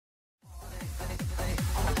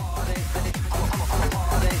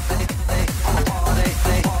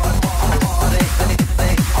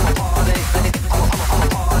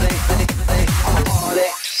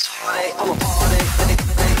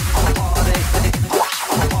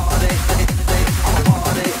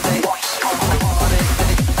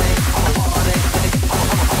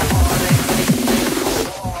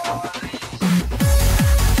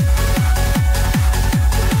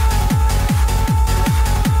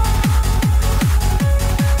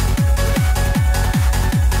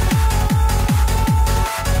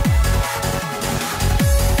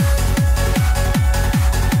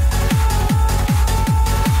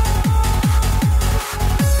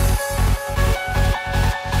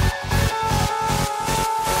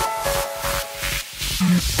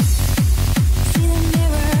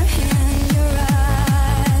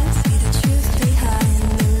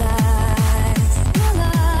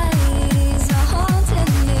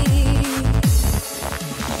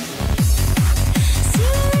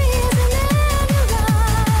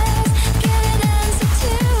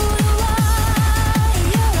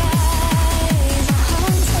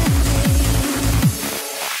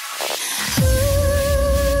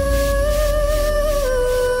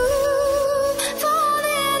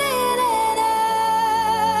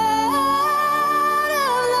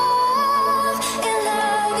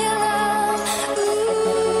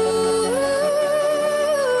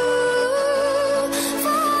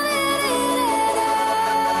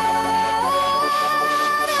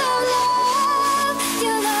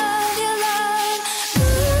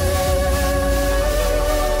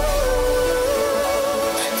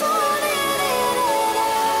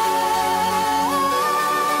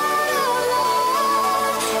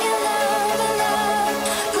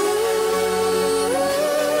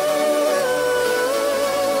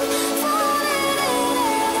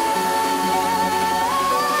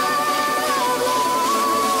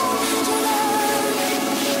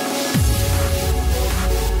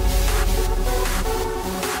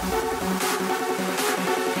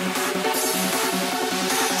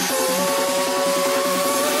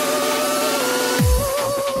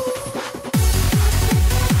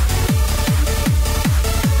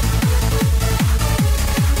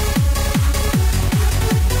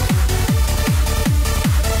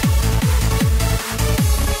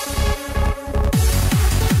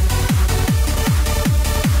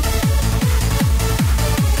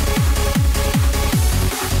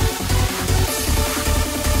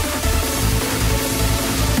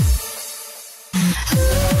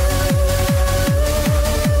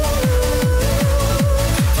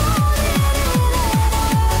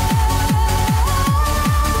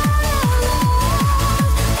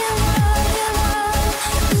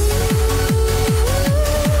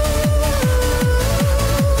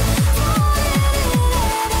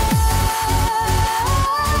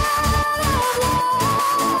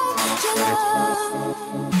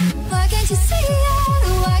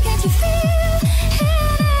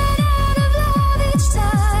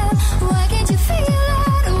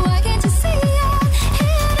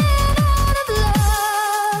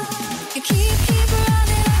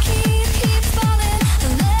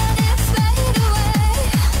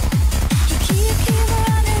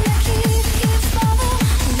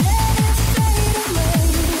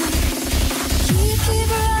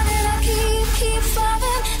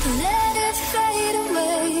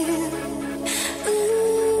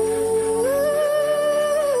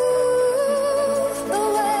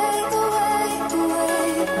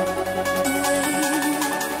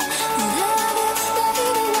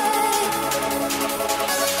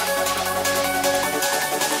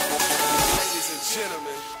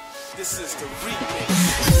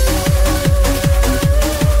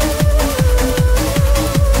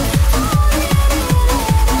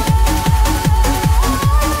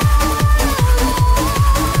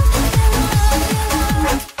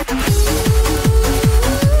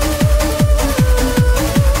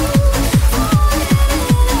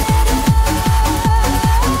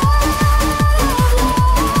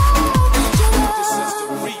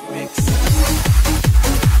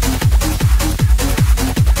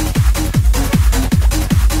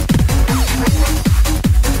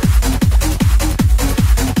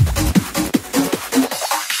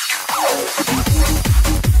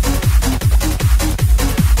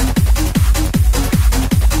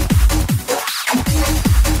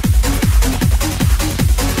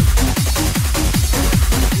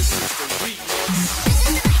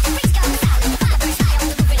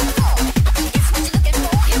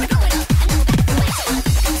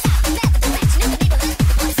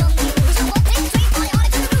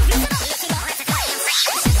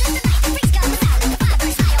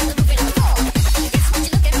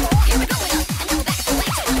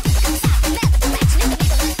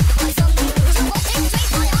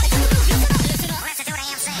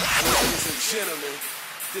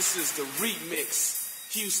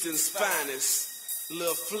Houston's finest,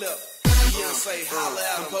 Lil Flip. Beyonce, holla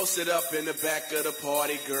out. I'm posted up in the back of the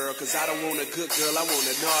party, girl, cause I don't want a good girl, I want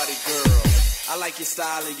a naughty girl. I like your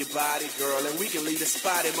style and your body, girl, and we can leave the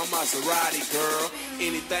spot in my Maserati, girl.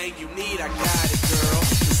 Anything you need, I got it, girl,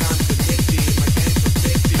 cause I'm connected, my game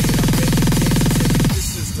perfected, I'm ready to take.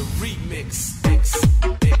 This is the remix.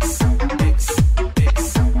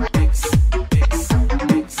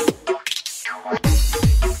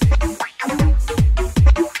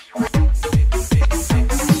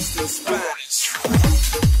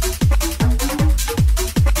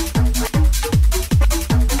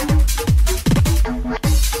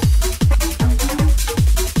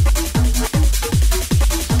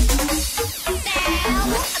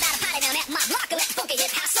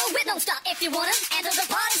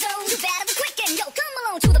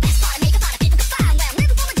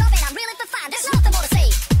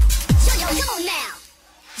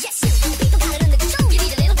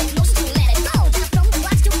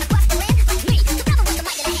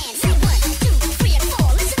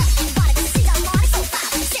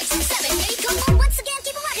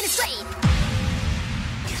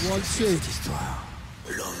 Cette histoire,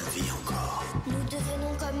 l'homme vit encore. Nous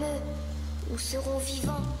devenons comme eux, ou serons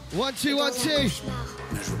vivants. 1, 2, 1, 2.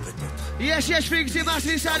 Un jour peut-être. Yes, freaks in mass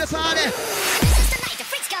inside the party. This is the night the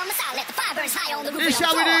freaks come aside, let the fire burns high on the roof. This is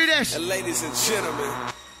how we do this. And ladies and gentlemen,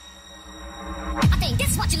 I think this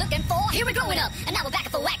is what you're looking for. Here we're growing up, and now we're back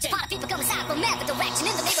for action. Part of people come aside from method direction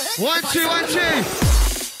in the neighborhood. 1, 2, 1, 2.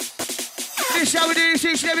 This is how we do this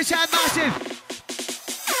each and every time, massive.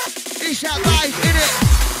 This is how live, innit?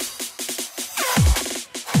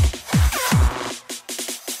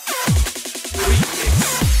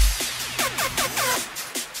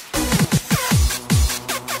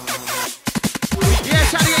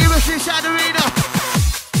 Inside the arena.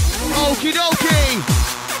 Okie dokie.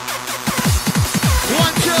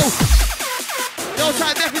 1, 2. No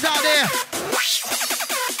time makers out there.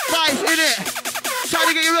 5 in it. Trying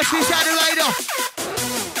to get your rush inside the arena.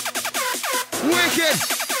 Wicked.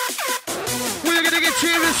 We're gonna get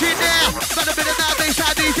serious in there. About a bit of now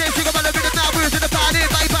baseline these days. Think about a bit of now wheels in the party.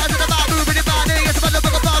 Bypass in the bar, moving in party. It's about the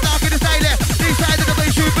book of bar dark in the style. This side of the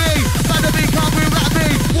place should be. About the big come we rap me.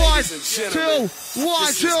 1, 2.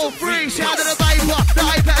 1, 2, 3, shout to the Viper, the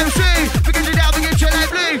Hyper MC. Begin you down, begin you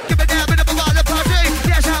like me. Give it down, bit of a part of the party.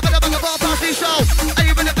 Yes, I'm a bit of a party show. And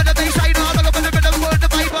you been a bit of bass, I know. I'm a bit of a word,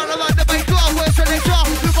 the Viper, I want the Viper. Go on, we're selector.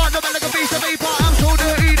 You want them like a piece of paper. I'm so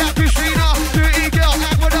dirty, that Christina. Dirty girl,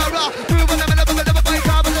 act with her rock. Move on them, a bit of a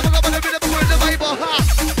Viper. I'm a bit of a word, the Viper, ha.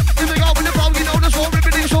 If they go with the phone, you know the soul,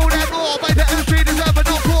 ripping in, show that raw. Viper MC deserve a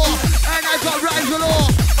no core. And I've got rise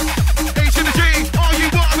galore. H to the G, all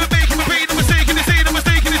you want, I'm making a beat, I'm mistaken to see, I'm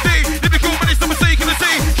mistaken to see. Lyrical, but it's the mistake in the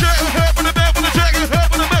sea. Shirt and hurt when the belt, when the track, and hurt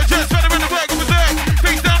when the merch, just better in the work, with the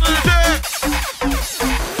face down on the dirt.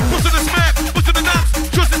 What's in the smack, what's in the nuts?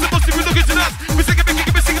 Trust is the most if we look into nuts. We're singing,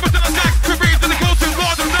 we're singing, what's in the stacks. We're raised in the coast and raw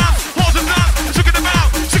to the nuts, hard to nuts. Shaking them out,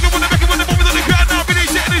 shaking when they're making, when they're moving on the crowd. Now, really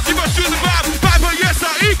shit, energy, rush through the vibe. Vibe, yes,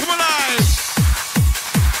 I equalize.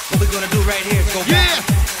 What we're gonna do right here is go back. Yeah.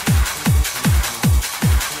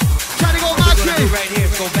 Trying to go back. Right here,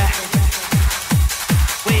 go back.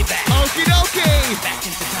 Way back. Okie dokie. Back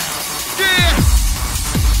into town. Yeah.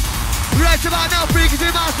 Right about now, freaks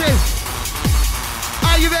and massive.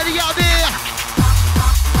 Are you ready out there?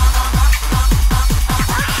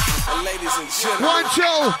 and ladies and gentlemen, 1, 2.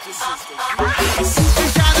 this is the remix.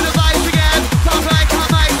 It's out of the vibes again. Come right, come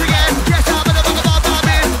right again. Yes, I'm in the book about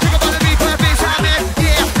bombing. Think about the beat, perfect timing.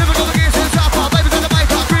 Yeah, never go against the chopper. Baby's on the mic,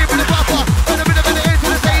 I'm creeping the proper. Put a bit of it into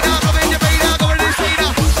the data. Come in your beta, go in the data.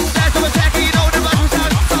 That's the attack, you know the rush was out.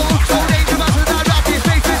 So dangerous, it's not rocky.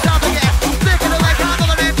 Space is up again. Flick of the light, I'm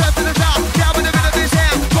going in, press to the top. Down in the middle of his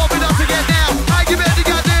hand. Pump it up again now. I give it to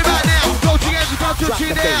God there right now. Go to the come to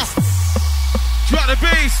you now. Drop the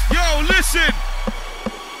bass. Yo, listen.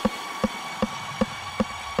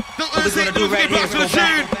 What we're gonna do right here is go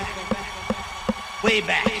back. Way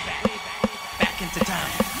back. Back into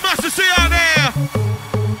time. Master C out there.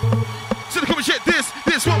 So come and check this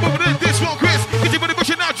one moving in, this one Chris. Cause you put it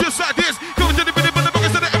pushing out just like this. Coming to the middle of the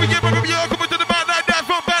buckets of the every year, coming to the bar like that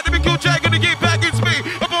from back to be cool, Jack, gonna get back, it's me.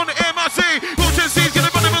 Up on the MIC. Coach and C's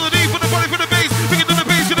gonna run the melody for the body for the bass. Bring it to the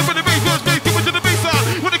bass, gonna put the bass first, bass, coming to the bass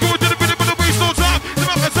line. When they go to the rhythm of the bass, no top. The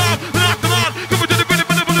mouth is top, knock them out. Coming to the rhythm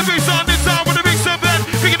of the bass on this time when the bass up then.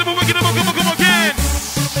 Picking them up, waking them up, come again.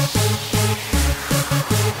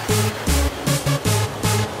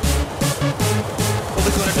 What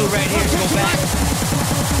we're gonna do right here is go back.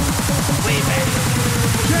 Way back.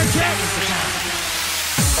 Back into time.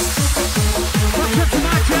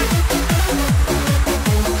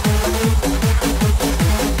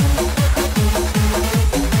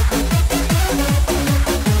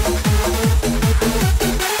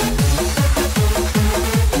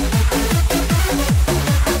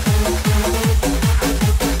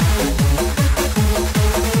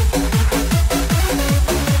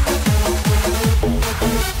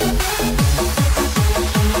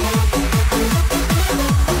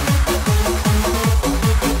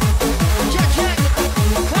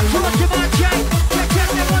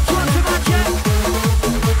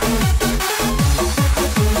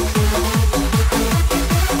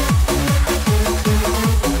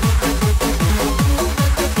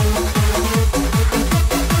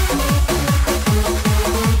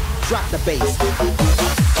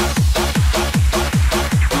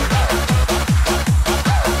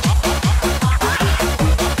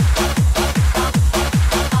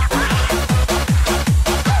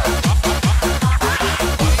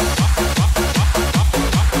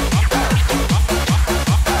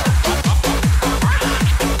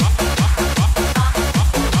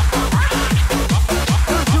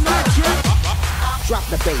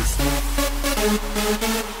 bass.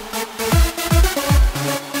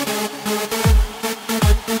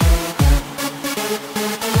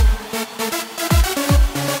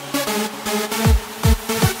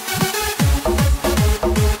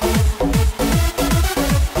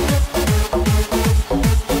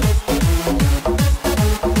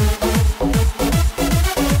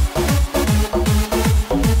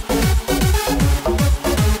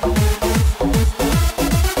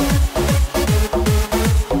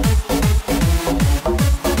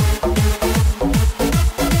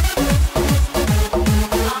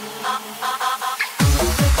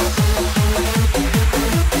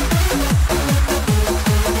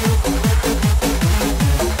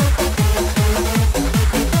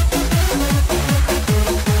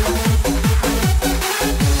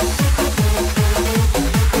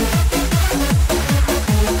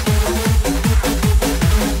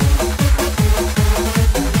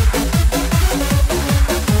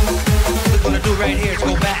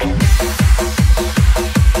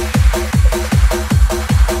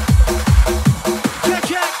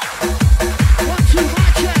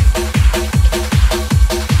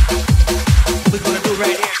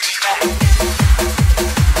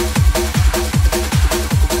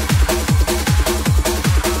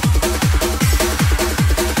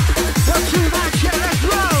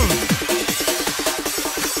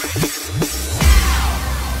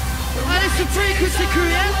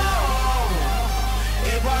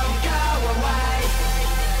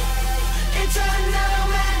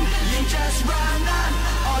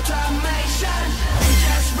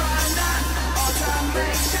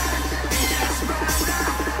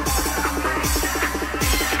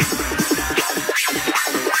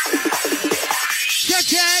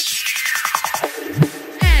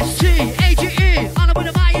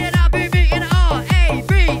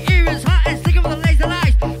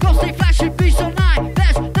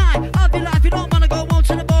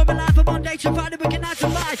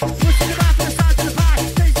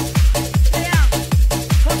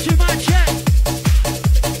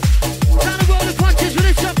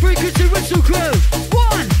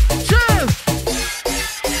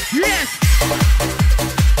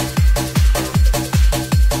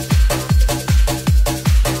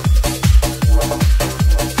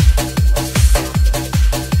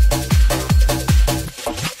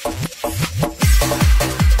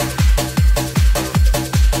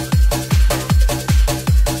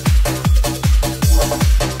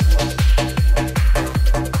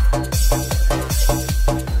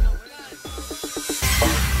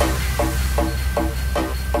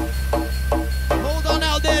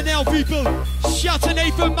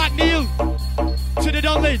 Neal to the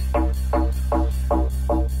Dublin.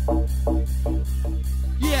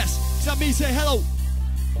 Yes, does that mean say hello?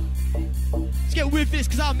 Let's get with this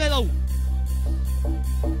because I'm mellow.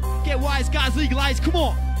 Get wise, guys, legalize, come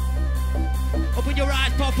on. Open your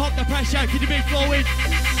eyes, pump up the pressure, keep the beat flowing.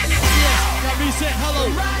 Yes, that means say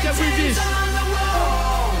hello, get with this.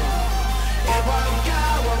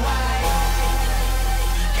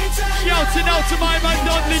 Shouting out to my man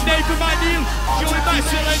Dublin, Nathan, my Neal, Joey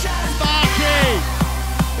Massillon,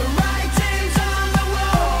 Sparky.